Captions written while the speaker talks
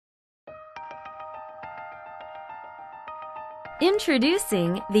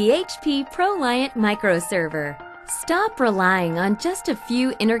Introducing the HP ProLiant MicroServer. Stop relying on just a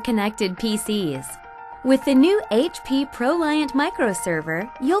few interconnected PCs. With the new HP ProLiant MicroServer,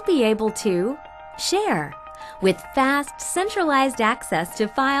 you'll be able to share with fast, centralized access to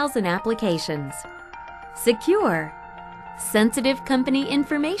files and applications. Secure, sensitive company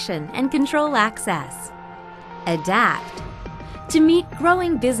information and control access. Adapt, to meet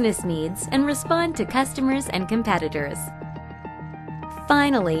growing business needs and respond to customers and competitors.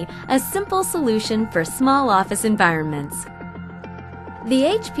 Finally, a simple solution for small office environments. The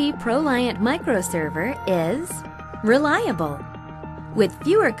HP ProLiant MicroServer is reliable, with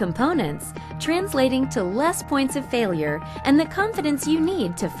fewer components, translating to less points of failure and the confidence you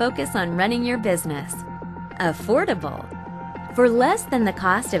need to focus on running your business. Affordable. For less than the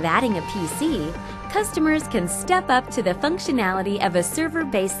cost of adding a PC, customers can step up to the functionality of a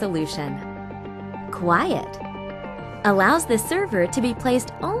server-based solution. Quiet. Allows the server to be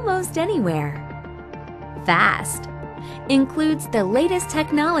placed almost anywhere. Fast. Includes the latest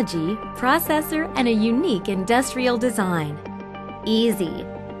technology, processor, and a unique industrial design. Easy.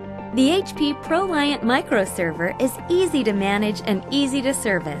 The HP ProLiant MicroServer is easy to manage and easy to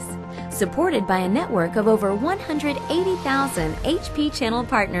service, supported by a network of over 180,000 HP channel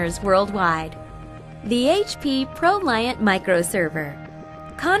partners worldwide. The HP ProLiant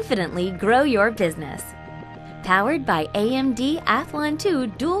MicroServer. Confidently grow your business. Powered by AMD Athlon 2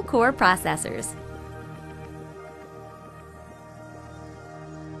 dual-core processors.